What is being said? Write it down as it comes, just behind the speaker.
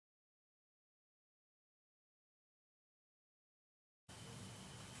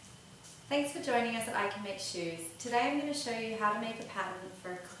Thanks for joining us at I Can Make Shoes. Today I'm going to show you how to make a pattern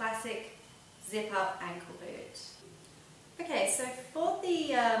for a classic zip-up ankle boot. Okay, so for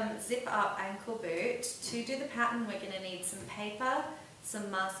the zip-up ankle boot, to do the pattern we're going to need some paper,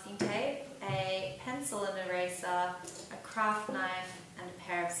 some masking tape, a pencil and eraser, a craft knife and a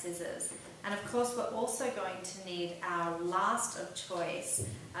pair of scissors. And of course we're also going to need our last of choice,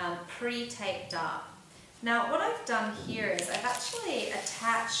 pre-taped up. Now what I've done here is I've actually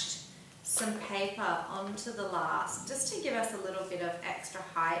attached some paper onto the last just to give us a little bit of extra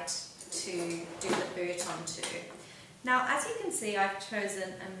height to do the boot onto. Now as you can see, I've chosen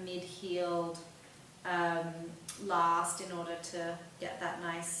a mid-heeled last in order to get that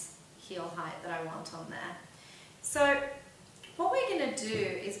nice heel height that I want on there. So what we're going to do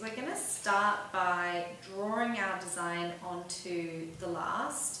is we're going to start by drawing our design onto the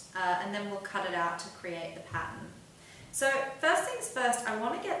last and then we'll cut it out to create the pattern. So first things first, I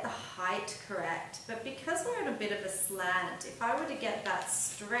want to get the height correct, but because we're in a bit of a slant, if I were to get that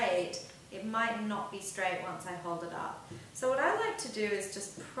straight, it might not be straight once I hold it up. So what I like to do is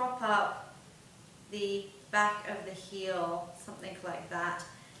just prop up the back of the heel, something like that.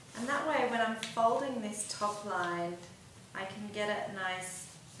 And that way when I'm folding this top line, I can get it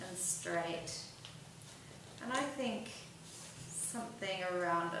nice and straight. And I think something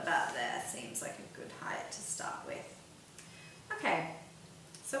around about there seems like a good height to start with. Okay,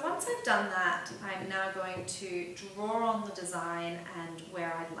 so once I've done that, I'm now going to draw on the design and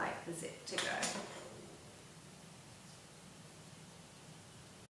where I'd like the zip to go.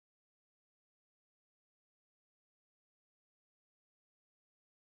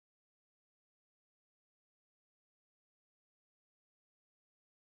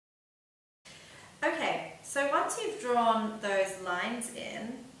 Okay, so once you've drawn those lines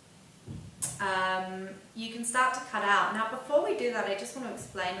in, you can start to cut out. Now before we do that, I just want to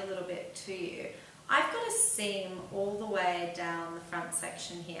explain a little bit to you. I've got a seam all the way down the front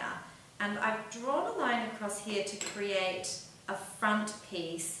section here, and I've drawn a line across here to create a front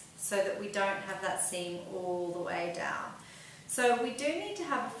piece so that we don't have that seam all the way down. So we do need to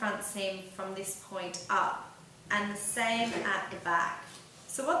have a front seam from this point up, and the same at the back.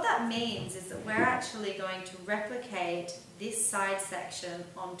 So what that means is that we're actually going to replicate this side section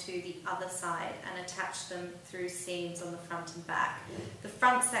onto the other side and attach them through seams on the front and back. The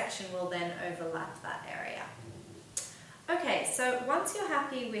front section will then overlap that area. Okay, so once you're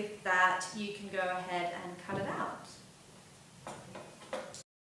happy with that, you can go ahead and cut it out.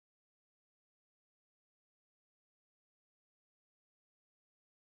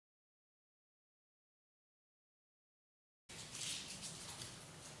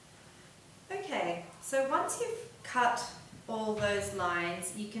 Okay, so once you've cut all those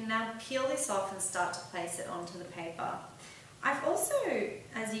lines, you can now peel this off and start to place it onto the paper. I've also,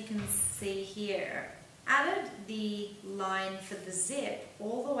 as you can see here, added the line for the zip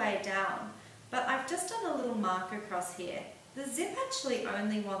all the way down, but I've just done a little mark across here. The zip actually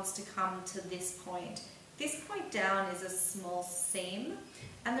only wants to come to this point. This point down is a small seam,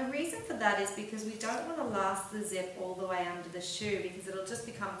 and the reason for that is because we don't want to last the zip all the way under the shoe because it'll just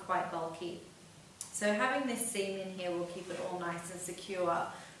become quite bulky. So having this seam in here will keep it all nice and secure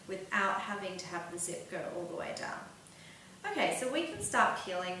without having to have the zip go all the way down. Okay, so we can start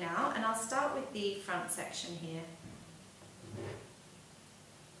peeling now, and I'll start with the front section here.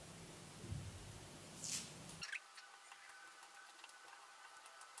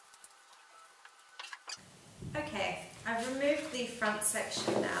 Okay, I've removed the front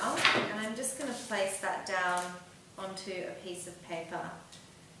section now, and I'm just going to place that down onto a piece of paper.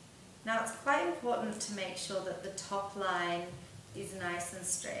 Now it's quite important to make sure that the top line is nice and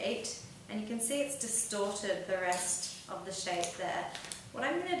straight, and you can see it's distorted the rest of the shape there. What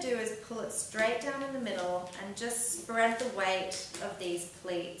I'm going to do is pull it straight down in the middle and just spread the weight of these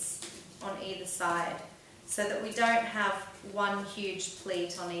pleats on either side so that we don't have one huge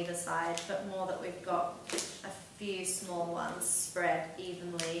pleat on either side, but more that we've got a few small ones spread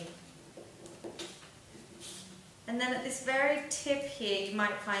evenly. And then at this very tip here, you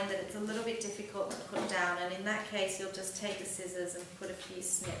might find that it's a little bit difficult to put down, and in that case you'll just take the scissors and put a few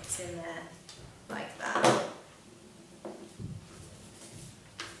snips in there, like that.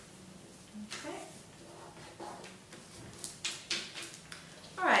 Okay.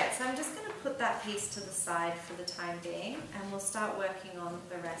 Alright, so I'm just going to put that piece to the side for the time being, and we'll start working on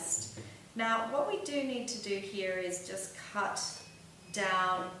the rest. Now what we do need to do here is just cut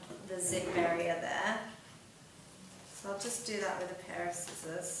down the zip area there. So I'll just do that with a pair of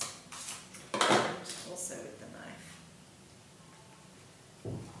scissors and also with the knife.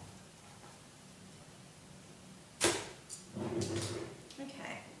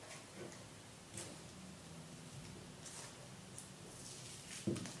 Okay,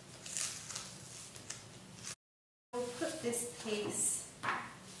 we'll put this piece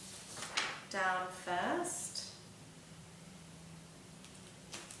down first.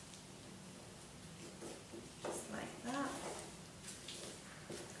 Just like that.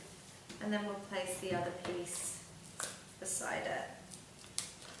 And then we'll place the other piece beside it.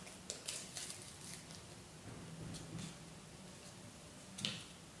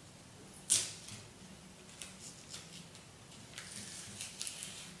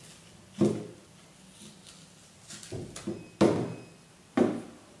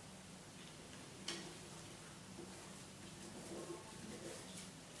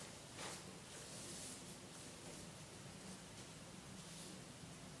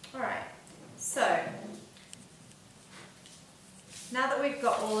 Alright, so now that we've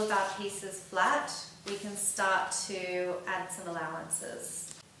got all of our pieces flat, we can start to add some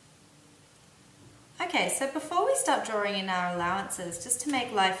allowances. Okay, so before we start drawing in our allowances, just to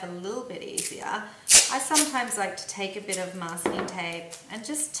make life a little bit easier, I sometimes like to take a bit of masking tape and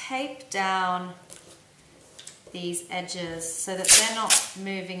just tape down these edges so that they're not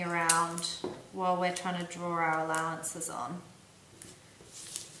moving around while we're trying to draw our allowances on.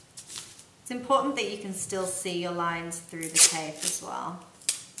 It's important that you can still see your lines through the tape as well.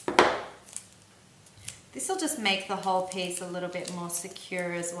 This will just make the whole piece a little bit more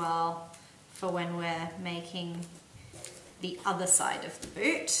secure as well for when we're making the other side of the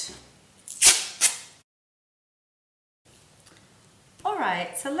boot.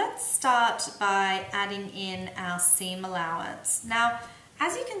 Alright, so let's start by adding in our seam allowance. Now,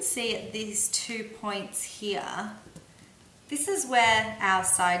 as you can see at these 2 points here, this is where our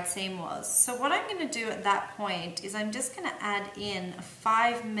side seam was. So what I'm going to do at that point is I'm just going to add in a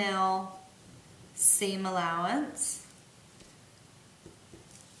 5mm seam allowance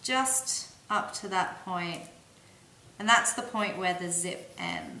just up to that point, and that's the point where the zip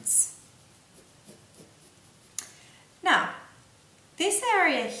ends. Now, this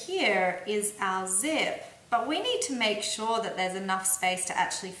area here is our zip, but we need to make sure that there's enough space to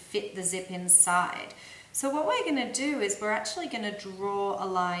actually fit the zip inside. So what we're going to do is we're actually going to draw a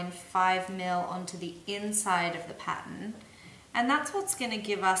line 5mm onto the inside of the pattern, and that's what's going to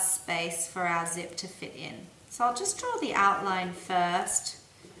give us space for our zip to fit in. So I'll just draw the outline first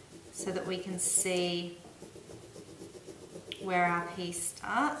so that we can see where our piece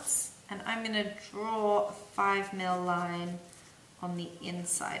starts, and I'm going to draw a 5mm line on the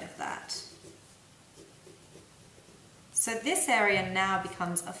inside of that. So this area now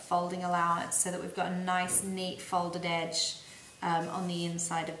becomes a folding allowance so that we've got a nice neat folded edge on the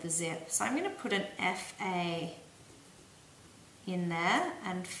inside of the zip. So I'm going to put an FA in there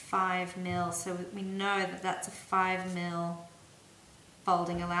and 5mm, so we know that that's a 5mm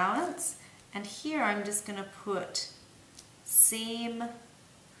folding allowance. And here I'm just going to put seam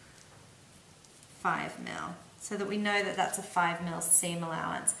 5mm so that we know that that's a 5mm seam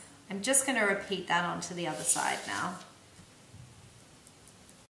allowance. I'm just going to repeat that onto the other side now.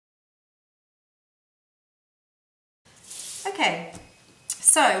 Okay,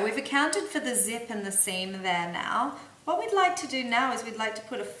 so we've accounted for the zip and the seam there now. What we'd like to do now is we'd like to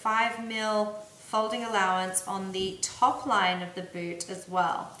put a 5mm folding allowance on the top line of the boot as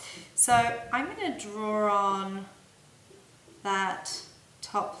well. So I'm going to draw on that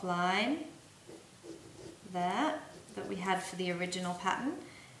top line there that we had for the original pattern,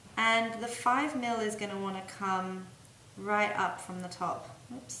 and the 5mm is going to want to come right up from the top,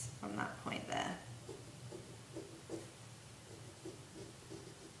 oops, from that point there.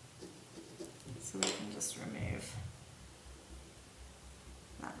 So we can just remove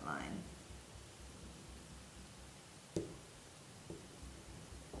that line.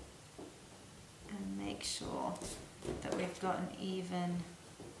 And make sure that we've got an even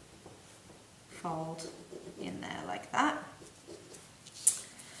fold in there like that.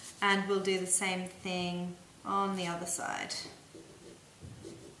 And we'll do the same thing on the other side.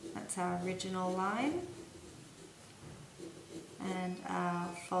 That's our original line and our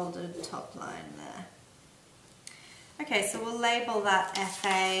folded top line there. Okay, so we'll label that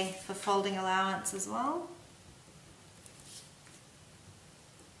FA for folding allowance as well.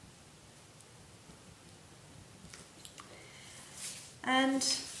 And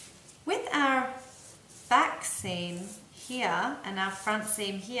with our back seam here and our front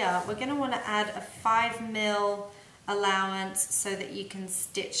seam here, we're going to want to add a 5mm allowance so that you can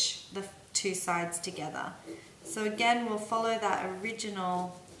stitch the two sides together. So again, we'll follow that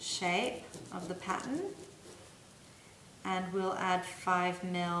original shape of the pattern and we'll add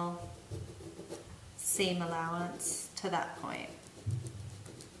 5mm seam allowance to that point.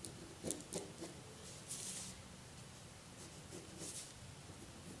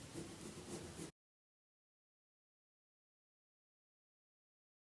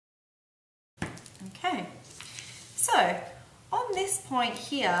 Okay, so on this point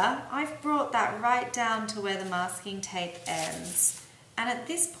here, I've brought that right down to where the masking tape ends. And at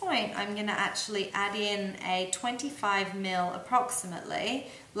this point, I'm going to actually add in a 25mm approximately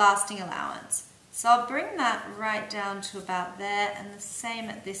lasting allowance. So I'll bring that right down to about there, and the same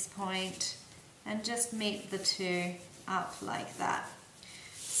at this point, and just meet the two up like that.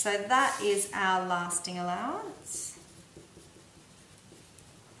 So that is our lasting allowance.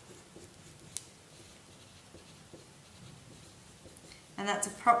 And that's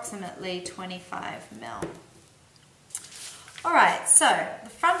approximately 25mm. Alright, so the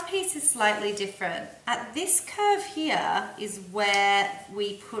front piece is slightly different. At this curve here is where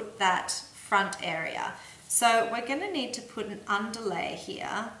we put that front area. So we're going to need to put an underlay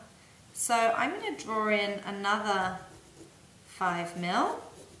here. So I'm going to draw in another 5mm,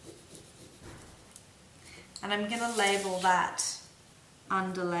 and I'm going to label that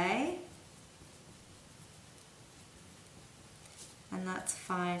underlay. And that's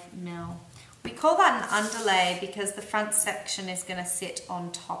 5mm. We call that an underlay because the front section is going to sit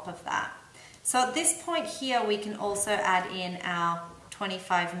on top of that. So at this point here, we can also add in our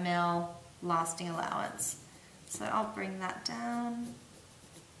 25mm lasting allowance. So I'll bring that down,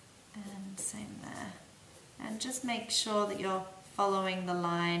 and same there. And just make sure that you're following the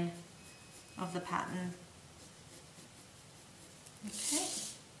line of the pattern. Okay.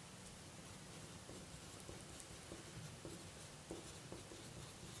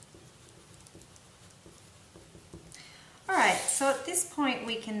 Alright, so at this point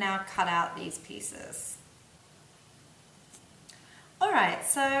we can now cut out these pieces. Alright,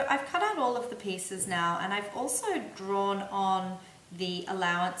 so I've cut out all of the pieces now, and I've also drawn on the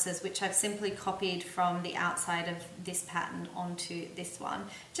allowances, which I've simply copied from the outside of this pattern onto this one,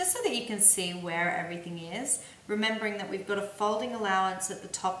 just so that you can see where everything is, remembering that we've got a folding allowance at the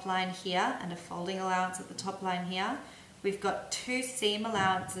top line here and a folding allowance at the top line here. We've got two seam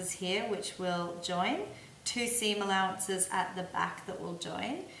allowances here which will join, two seam allowances at the back that will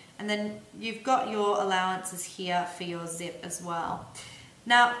join, and then you've got your allowances here for your zip as well.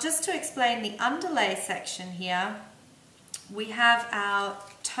 Now, just to explain the underlay section here, we have our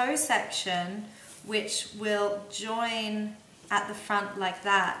toe section which will join at the front like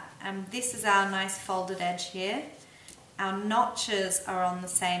that, and this is our nice folded edge here. Our notches are on the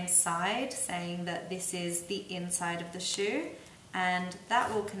same side, saying that this is the inside of the shoe, and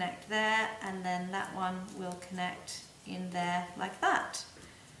that will connect there, and then that one will connect in there like that.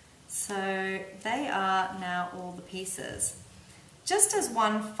 So they are now all the pieces. Just as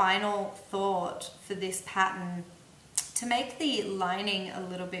one final thought for this pattern, to make the lining a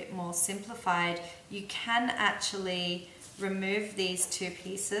little bit more simplified, you can actually remove these two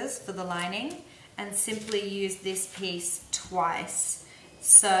pieces for the lining and simply use this piece twice.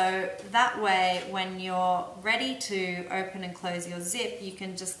 So that way, when you're ready to open and close your zip, you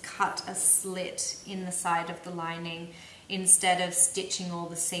can just cut a slit in the side of the lining instead of stitching all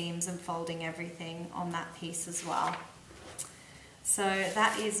the seams and folding everything on that piece as well. So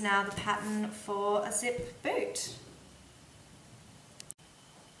that is now the pattern for a zip boot.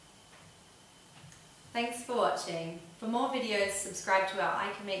 Thanks for watching. For more videos, subscribe to our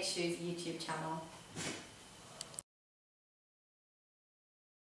I Can Make Shoes YouTube channel.